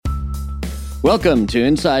Welcome to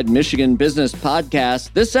Inside Michigan Business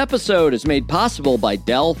Podcast. This episode is made possible by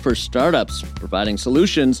Dell for Startups, providing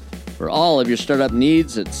solutions for all of your startup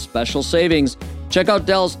needs at special savings. Check out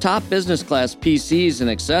Dell's top business class PCs and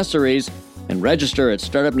accessories and register at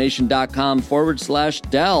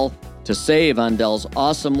startupnation.com/Dell to save on Dell's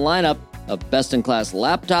awesome lineup of best-in-class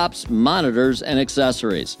laptops, monitors, and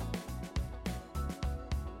accessories.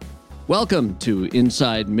 Welcome to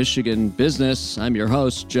Inside Michigan Business. I'm your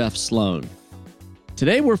host, Jeff Sloan.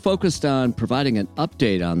 Today, we're focused on providing an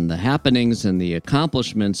update on the happenings and the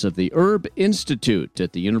accomplishments of the Erb Institute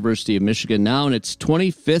at the University of Michigan, now in its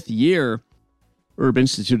 25th year. Erb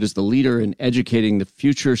Institute is the leader in educating the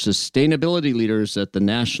future sustainability leaders at the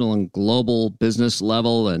national and global business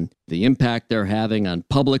level and the impact they're having on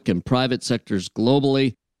public and private sectors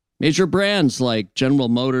globally. Major brands like General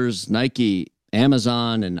Motors, Nike,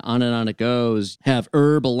 Amazon, and on it goes, have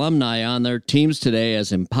Erb alumni on their teams today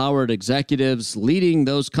as empowered executives leading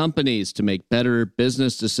those companies to make better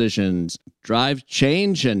business decisions, drive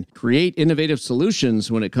change, and create innovative solutions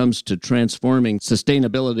when it comes to transforming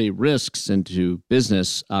sustainability risks into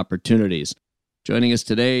business opportunities. Joining us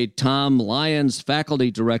today, Tom Lyons, Faculty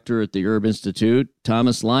Director at the Erb Institute.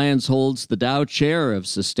 Thomas Lyons holds the Dow Chair of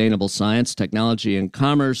Sustainable Science, Technology, and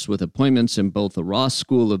Commerce with appointments in both the Ross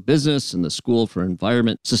School of Business and the School for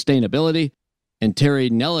Environment Sustainability. And Terry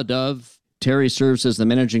Nelidov. Terry serves as the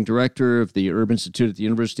Managing Director of the Erb Institute at the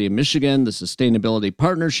University of Michigan, the Sustainability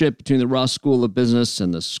Partnership between the Ross School of Business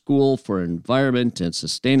and the School for Environment and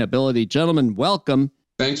Sustainability. Gentlemen, welcome.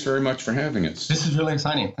 Thanks very much for having us. This is really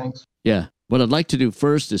exciting. Thanks. Yeah. What I'd like to do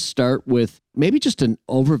first is start with maybe just an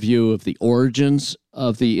overview of the origins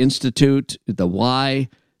of the Institute, the why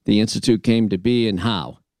the Institute came to be, and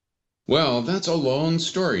how. Well, that's a long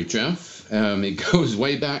story, Jeff. It goes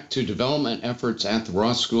way back to development efforts at the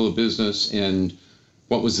Ross School of Business and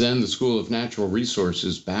what was then the School of Natural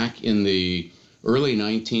Resources back in the early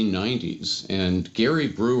 1990s. And Gary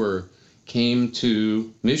Brewer came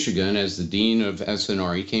to Michigan as the Dean of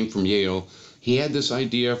SNR. He came from Yale. He had this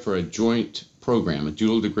idea for a joint program, a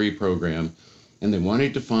dual degree program, and they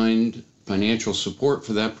wanted to find financial support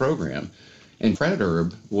for that program. And Fred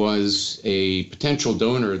Erb was a potential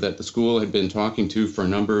donor that the school had been talking to for a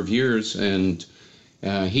number of years, and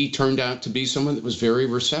he turned out to be someone that was very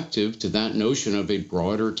receptive to that notion of a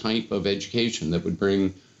broader type of education that would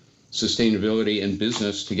bring sustainability and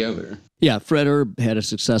business together. Yeah, Fred Erb had a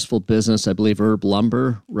successful business, I believe Erb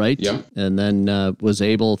Lumber, right? Yeah. And then was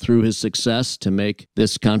able, through his success, to make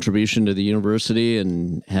this contribution to the university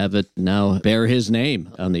and have it now bear his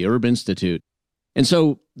name on the Erb Institute. And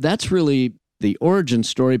so that's really the origin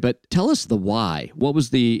story, but tell us the why. What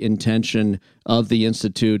was the intention of the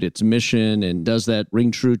Institute, its mission, and does that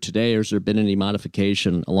ring true today, or has there been any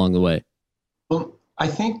modification along the way? Well, I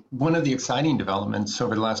think one of the exciting developments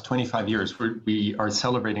over the last 25 years, we are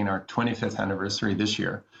celebrating our 25th anniversary this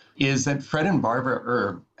year, is that Fred and Barbara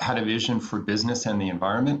Erb had a vision for business and the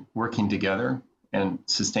environment working together and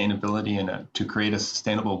sustainability and to create a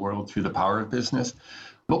sustainable world through the power of business.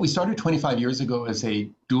 What we started 25 years ago is a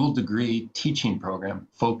dual degree teaching program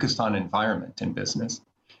focused on environment and business.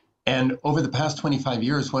 And over the past 25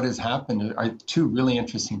 years, what has happened are two really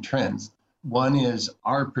interesting trends. One is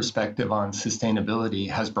our perspective on sustainability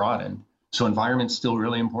has broadened. So environment's still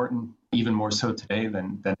really important, even more so today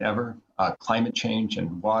than ever. Climate change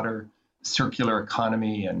and water, circular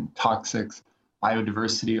economy and toxics,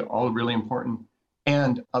 biodiversity, all really important.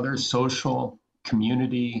 And other social,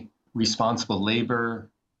 community, responsible labor,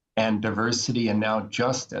 and diversity, and now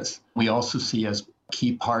justice, we also see as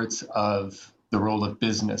key parts of the role of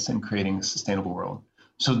business in creating a sustainable world.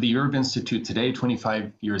 So the Erb Institute today,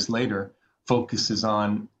 25 years later, focuses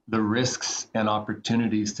on the risks and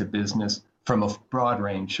opportunities to business from a broad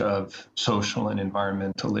range of social and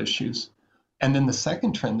environmental issues. And then the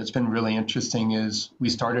second trend that's been really interesting is we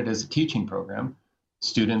started as a teaching program.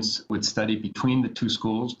 Students would study between the two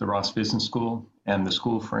schools, the Ross Business School and the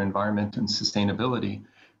School for Environment and Sustainability,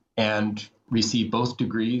 and receive both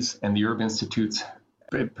degrees. And the Erb Institute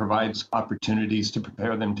provides opportunities to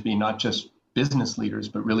prepare them to be not just business leaders,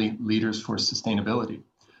 but really leaders for sustainability.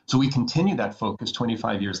 So we continue that focus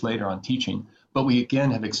 25 years later on teaching, but we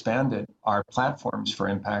again have expanded our platforms for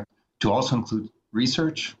impact to also include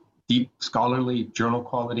research, deep scholarly journal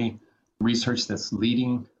quality research that's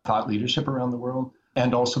leading thought leadership around the world,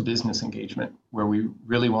 and also business engagement, where we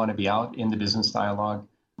really want to be out in the business dialogue,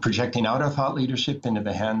 projecting out our thought leadership into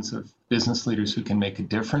the hands of business leaders who can make a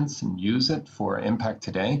difference and use it for impact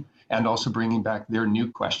today, and also bringing back their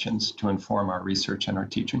new questions to inform our research and our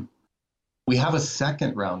teaching. We have a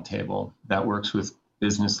second roundtable that works with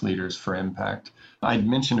business leaders for impact. I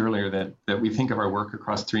mentioned earlier that we think of our work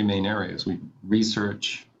across three main areas: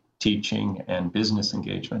 research, teaching, and business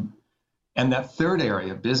engagement. And that third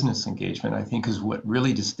area, business engagement, I think is what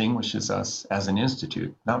really distinguishes us as an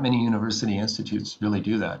institute. Not many university institutes really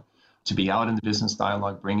do that, to be out in the business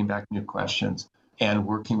dialogue, bringing back new questions, and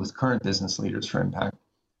working with current business leaders for impact.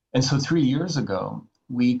 And so 3 years ago,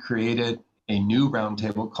 we created a new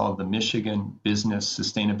roundtable called the Michigan Business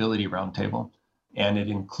Sustainability Roundtable. And it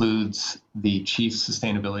includes the chief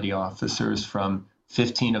sustainability officers from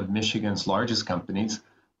 15 of Michigan's largest companies,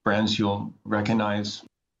 brands you'll recognize: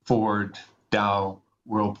 Ford, Dow,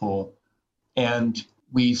 Whirlpool. And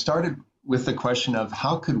we started with the question of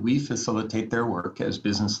how could we facilitate their work as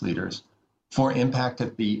business leaders for impact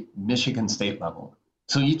at the Michigan state level.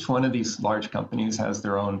 So each one of these large companies has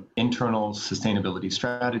their own internal sustainability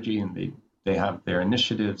strategy, and they have their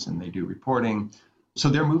initiatives and they do reporting. So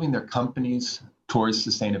they're moving their companies towards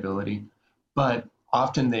sustainability, but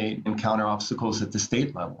often they encounter obstacles at the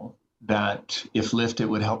state level that, if lifted,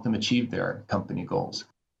 would help them achieve their company goals.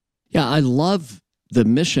 Yeah, I love the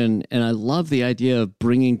mission, and I love the idea of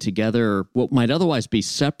bringing together what might otherwise be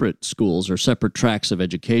separate schools or separate tracks of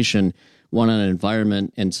education, one on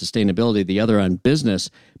environment and sustainability, the other on business,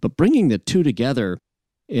 but bringing the two together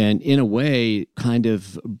and, in a way, kind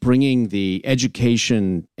of bringing the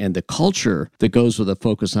education and the culture that goes with a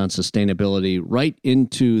focus on sustainability right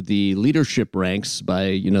into the leadership ranks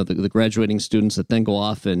by, the graduating students that then go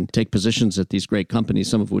off and take positions at these great companies,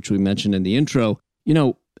 some of which we mentioned in the intro.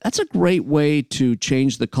 That's a great way to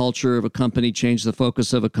change the culture of a company, change the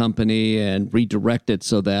focus of a company, and redirect it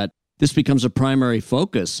so that this becomes a primary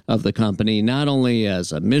focus of the company, not only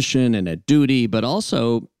as a mission and a duty, but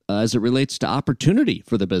also as it relates to opportunity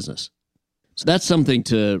for the business. So that's something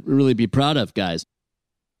to really be proud of, guys.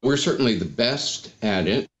 We're certainly the best at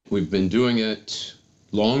it. We've been doing it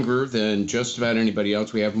longer than just about anybody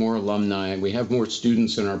else. We have more alumni. We have more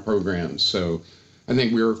students in our programs. So I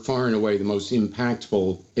think we're far and away the most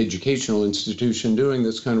impactful educational institution doing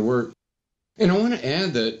this kind of work. And I want to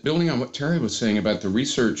add that, building on what Terry was saying about the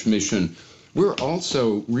research mission, we're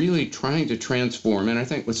also really trying to transform, and I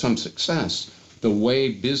think with some success, the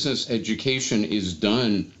way business education is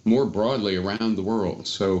done more broadly around the world.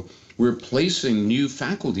 So we're placing new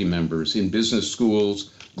faculty members in business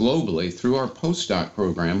schools globally through our postdoc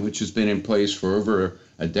program, which has been in place for over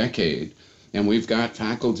a decade. And we've got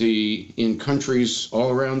faculty in countries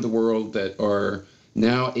all around the world that are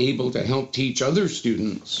now able to help teach other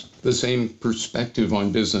students the same perspective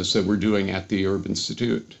on business that we're doing at the Erb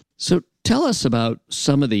Institute. So tell us about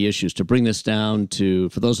some of the issues, to bring this down to,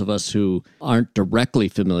 for those of us who aren't directly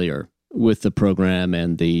familiar with the program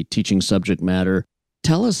and the teaching subject matter.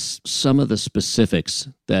 Tell us some of the specifics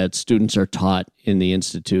that students are taught in the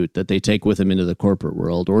Institute that they take with them into the corporate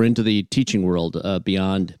world or into the teaching world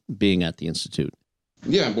beyond being at the Institute.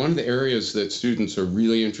 Yeah, one of the areas that students are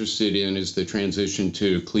really interested in is the transition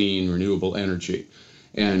to clean, renewable energy.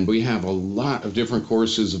 And we have a lot of different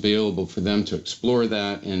courses available for them to explore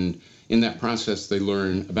that. And in that process, they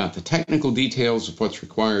learn about the technical details of what's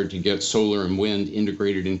required to get solar and wind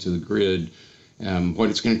integrated into the grid, what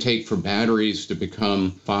it's going to take for batteries to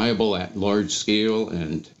become viable at large scale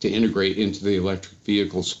and to integrate into the electric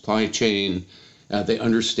vehicle supply chain. They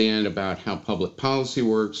understand about how public policy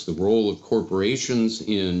works, the role of corporations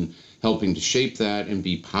in helping to shape that and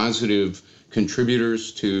be positive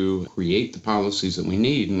contributors to create the policies that we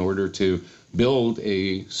need in order to build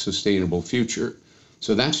a sustainable future.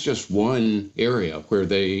 So that's just one area where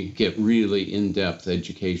they get really in-depth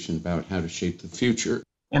education about how to shape the future.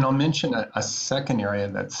 And I'll mention a second area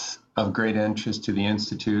that's of great interest to the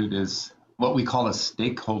Institute is what we call a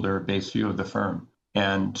stakeholder-based view of the firm.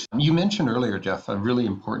 And you mentioned earlier, Jeff, a really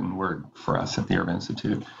important word for us at the Erb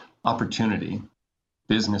Institute: opportunity,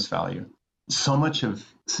 business value. So much of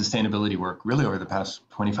sustainability work really over the past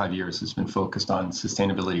 25 years has been focused on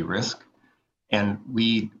sustainability risk. And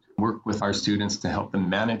we work with our students to help them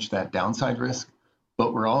manage that downside risk.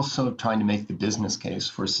 But we're also trying to make the business case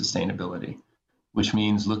for sustainability, which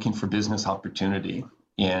means looking for business opportunity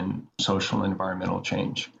in social and environmental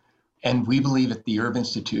change. And we believe at the Erb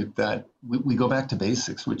Institute that we go back to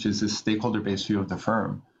basics, which is this stakeholder-based view of the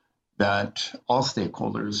firm, that all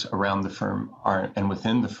stakeholders around the firm are and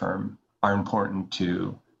within the firm are important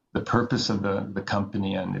to the purpose of the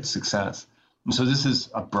company and its success. And so this is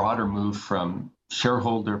a broader move from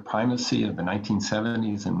shareholder primacy of the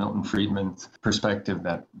 1970s and Milton Friedman's perspective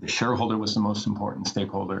that the shareholder was the most important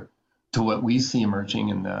stakeholder, to what we see emerging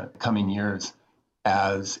in the coming years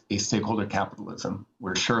as a stakeholder capitalism,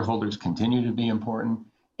 where shareholders continue to be important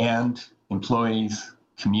and employees,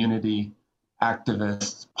 community,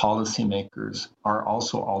 activists, policymakers are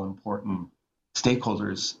also all important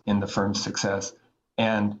stakeholders in the firm's success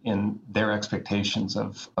and in their expectations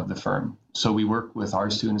of the firm. So we work with our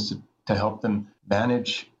students to help them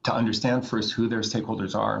manage, to understand first who their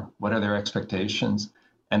stakeholders are, what are their expectations,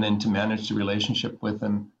 and then to manage the relationship with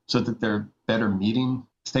them so that they're better meeting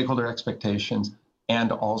stakeholder expectations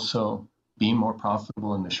and also being more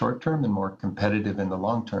profitable in the short term and more competitive in the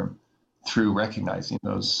long term through recognizing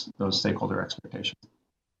those stakeholder expectations.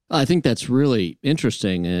 I think that's really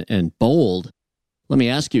interesting and bold. Let me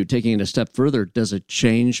ask you, taking it a step further, does it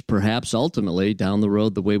change perhaps ultimately down the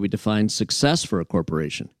road the way we define success for a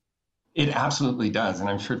corporation? It absolutely does. And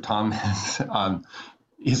I'm sure Tom has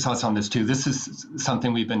his thoughts on this too. This is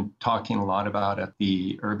something we've been talking a lot about at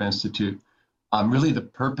the Erb Institute, really the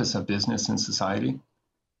purpose of business in society.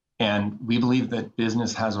 And we believe that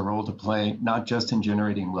business has a role to play, not just in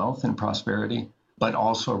generating wealth and prosperity, but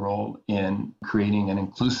also a role in creating an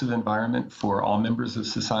inclusive environment for all members of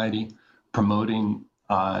society, promoting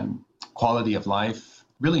quality of life,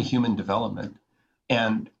 really human development.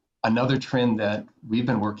 And another trend that we've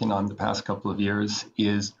been working on the past couple of years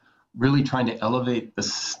is really trying to elevate the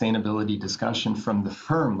sustainability discussion from the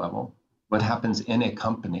firm level, what happens in a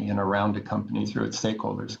company and around a company through its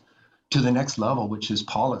stakeholders, to the next level, which is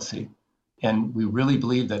policy. And we really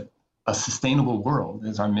believe that a sustainable world,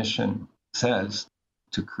 as our mission says,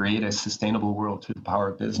 to create a sustainable world through the power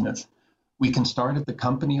of business. We can start at the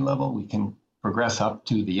company level, we can progress up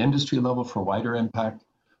to the industry level for wider impact,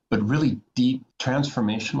 but really deep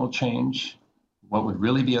transformational change, what would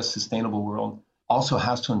really be a sustainable world, also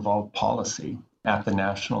has to involve policy at the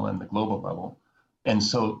national and the global level. And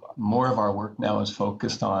so more of our work now is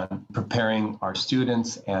focused on preparing our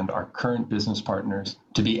students and our current business partners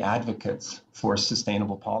to be advocates for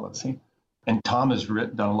sustainable policy. And Tom has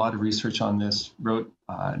done a lot of research on this, wrote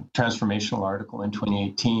a transformational article in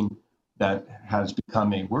 2018 that has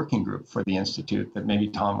become a working group for the Institute that maybe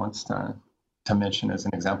Tom wants to mention as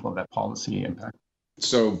an example of that policy impact.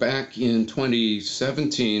 So back in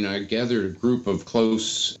 2017, I gathered a group of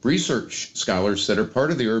close research scholars that are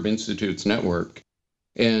part of the Erb Institute's network.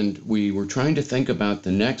 And we were trying to think about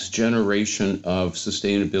the next generation of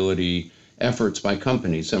sustainability efforts by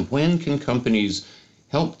companies. And when can companies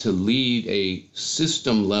help to lead a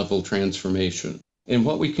system-level transformation? And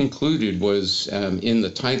what we concluded was, in the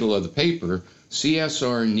title of the paper,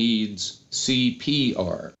 CSR needs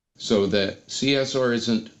CPR. So that CSR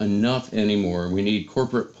isn't enough anymore. We need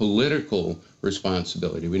corporate political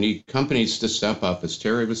responsibility. We need companies to step up, as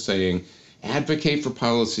Terry was saying, advocate for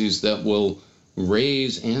policies that will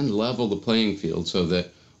raise and level the playing field so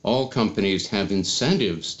that all companies have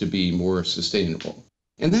incentives to be more sustainable.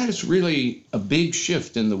 And that is really a big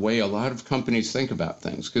shift in the way a lot of companies think about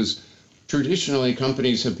things, because traditionally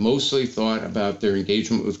companies have mostly thought about their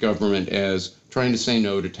engagement with government as trying to say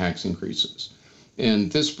no to tax increases.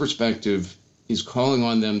 And this perspective is calling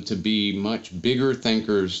on them to be much bigger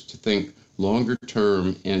thinkers, to think longer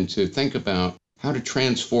term, and to think about how to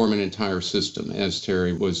transform an entire system, as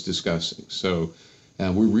Terry was discussing. So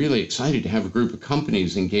we're really excited to have a group of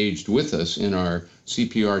companies engaged with us in our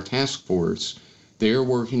CPR task force. They're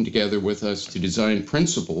working together with us to design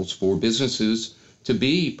principles for businesses to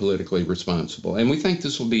be politically responsible. And we think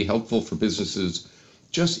this will be helpful for businesses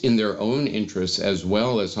just in their own interests, as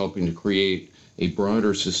well as helping to create a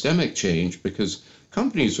broader systemic change, because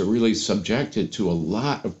companies are really subjected to a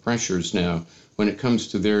lot of pressures now when it comes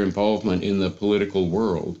to their involvement in the political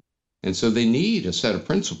world. And so they need a set of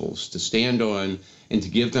principles to stand on and to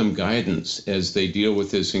give them guidance as they deal with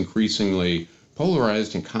this increasingly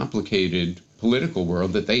polarized and complicated political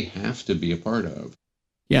world that they have to be a part of.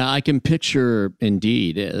 Yeah, I can picture,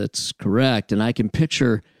 indeed, it's correct. And I can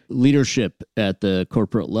picture leadership at the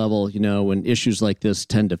corporate level, when issues like this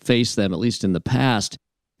tend to face them, at least in the past,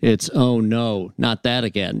 it's, oh no, not that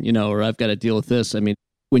again, or I've got to deal with this. I mean,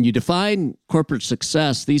 when you define corporate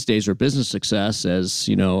success these days, or business success, as,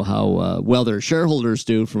 how well their shareholders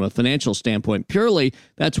do from a financial standpoint, purely,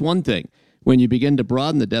 that's one thing. When you begin to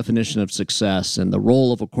broaden the definition of success and the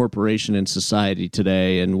role of a corporation in society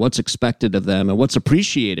today and what's expected of them and what's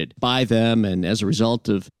appreciated by them and as a result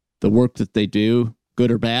of the work that they do, good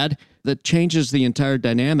or bad, that changes the entire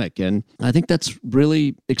dynamic. And I think that's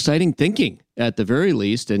really exciting thinking at the very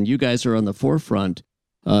least. And you guys are on the forefront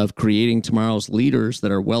of creating tomorrow's leaders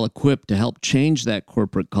that are well equipped to help change that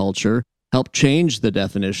corporate culture, help change the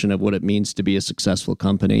definition of what it means to be a successful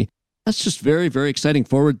company. That's just very, very exciting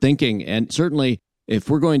forward thinking. And certainly if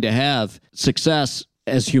we're going to have success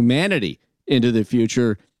as humanity into the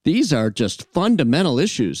future, These are just fundamental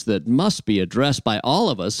issues that must be addressed by all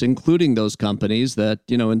of us, including those companies that,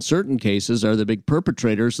 in certain cases are the big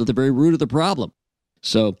perpetrators of the very root of the problem.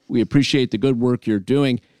 So we appreciate the good work you're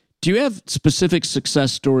doing. Do you have specific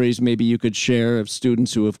success stories maybe you could share of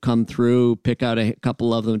students who have come through? Pick out a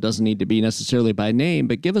couple of them. It doesn't need to be necessarily by name,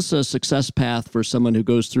 but give us a success path for someone who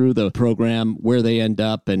goes through the program, where they end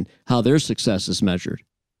up, and how their success is measured.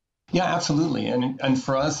 Yeah, absolutely. And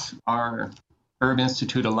for us, our Erb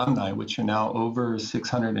Institute alumni, which are now over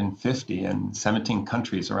 650 in 17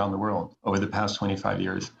 countries around the world over the past 25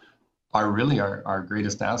 years, are really our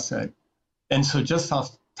greatest asset. And so just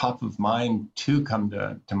off top of mind, two come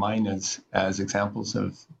to mind as examples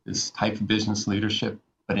of this type of business leadership,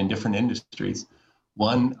 but in different industries.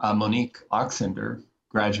 One, Monique Oxender,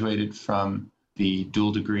 graduated from the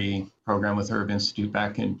dual degree program with Erb Institute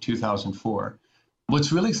back in 2004.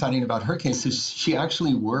 What's really exciting about her case is she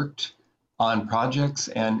actually worked on projects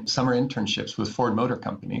and summer internships with Ford Motor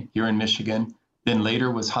Company here in Michigan, then later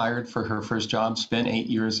was hired for her first job, spent 8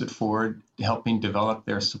 years at Ford helping develop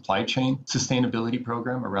their supply chain sustainability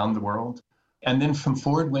program around the world. And then from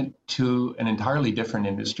Ford went to an entirely different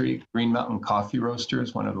industry, Green Mountain Coffee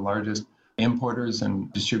Roasters, one of the largest importers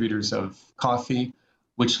and distributors of coffee,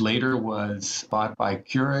 which later was bought by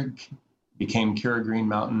Keurig, became Keurig Green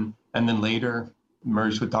Mountain, and then later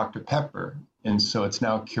merged with Dr. Pepper. And so it's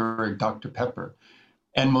now Keurig Dr. Pepper.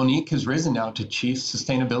 And Monique has risen now to Chief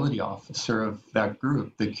Sustainability Officer of that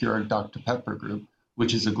group, the Keurig Dr. Pepper Group,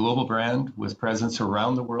 which is a global brand with presence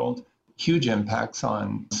around the world, huge impacts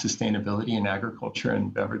on sustainability in agriculture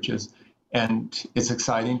and beverages. And it's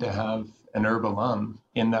exciting to have an Erb alum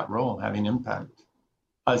in that role, having impact.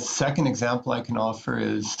 A second example I can offer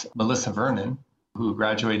is Melissa Vernon, who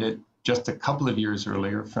graduated just a couple of years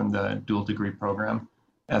earlier from the dual degree program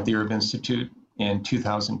at the Erb Institute in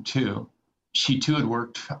 2002. She too had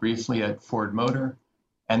worked briefly at Ford Motor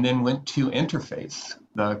and then went to Interface,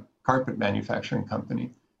 the carpet manufacturing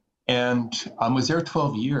company, and was there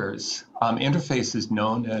 12 years. Interface is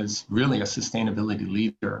known as really a sustainability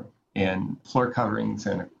leader in floor coverings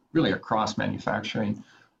and really across manufacturing,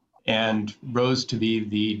 and rose to be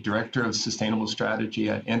the director of sustainable strategy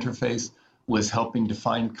at Interface, was helping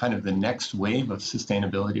define kind of the next wave of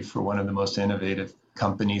sustainability for one of the most innovative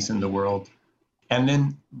companies in the world. And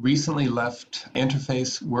then recently left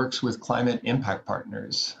Interface, works with Climate Impact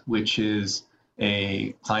Partners, which is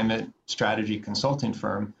a climate strategy consulting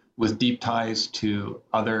firm with deep ties to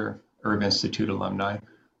other Erb Institute alumni,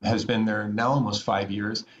 has been there now almost 5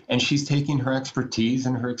 years. And she's taking her expertise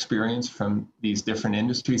and her experience from these different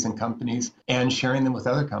industries and companies and sharing them with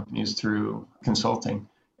other companies through consulting.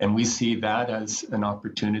 And we see that as an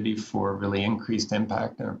opportunity for really increased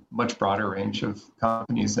impact and a much broader range of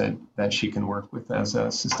companies that she can work with as a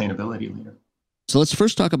sustainability leader. So let's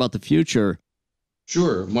first talk about the future.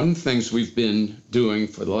 Sure. One of the things we've been doing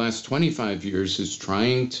for the last 25 years is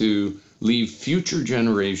trying to leave future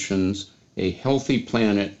generations a healthy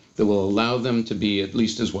planet that will allow them to be at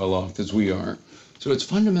least as well off as we are. So it's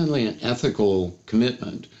fundamentally an ethical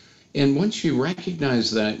commitment. And once you recognize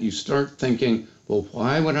that, you start thinking, well,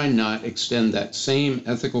 why would I not extend that same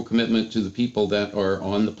ethical commitment to the people that are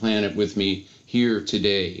on the planet with me here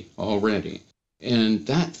today already? And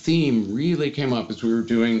that theme really came up as we were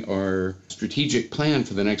doing our strategic plan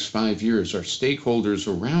for the next 5 years. Our stakeholders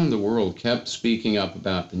around the world kept speaking up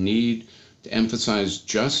about the need to emphasize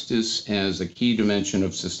justice as a key dimension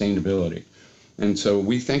of sustainability. And so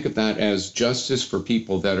we think of that as justice for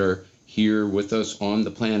people that are here with us on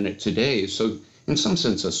the planet today. So in some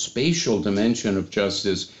sense, a spatial dimension of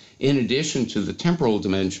justice, in addition to the temporal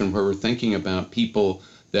dimension where we're thinking about people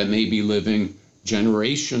that may be living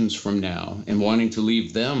generations from now and wanting to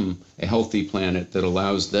leave them a healthy planet that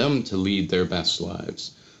allows them to lead their best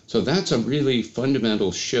lives. So that's a really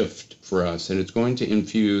fundamental shift for us, and it's going to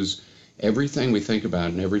infuse everything we think about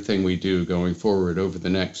and everything we do going forward over the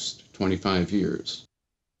next 25 years.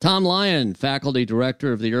 Tom Lyon, Faculty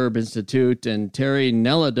Director of the Erb Institute, and Terry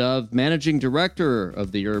Nelidov, Managing Director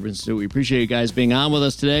of the Erb Institute. We appreciate you guys being on with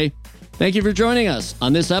us today. Thank you for joining us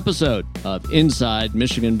on this episode of Inside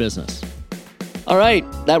Michigan Business. All right,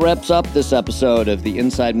 that wraps up this episode of the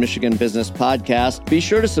Inside Michigan Business podcast. Be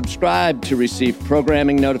sure to subscribe to receive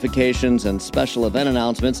programming notifications and special event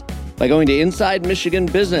announcements by going to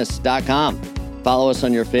InsideMichiganBusiness.com. Follow us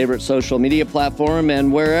on your favorite social media platform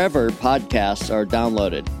and wherever podcasts are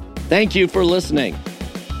downloaded. Thank you for listening.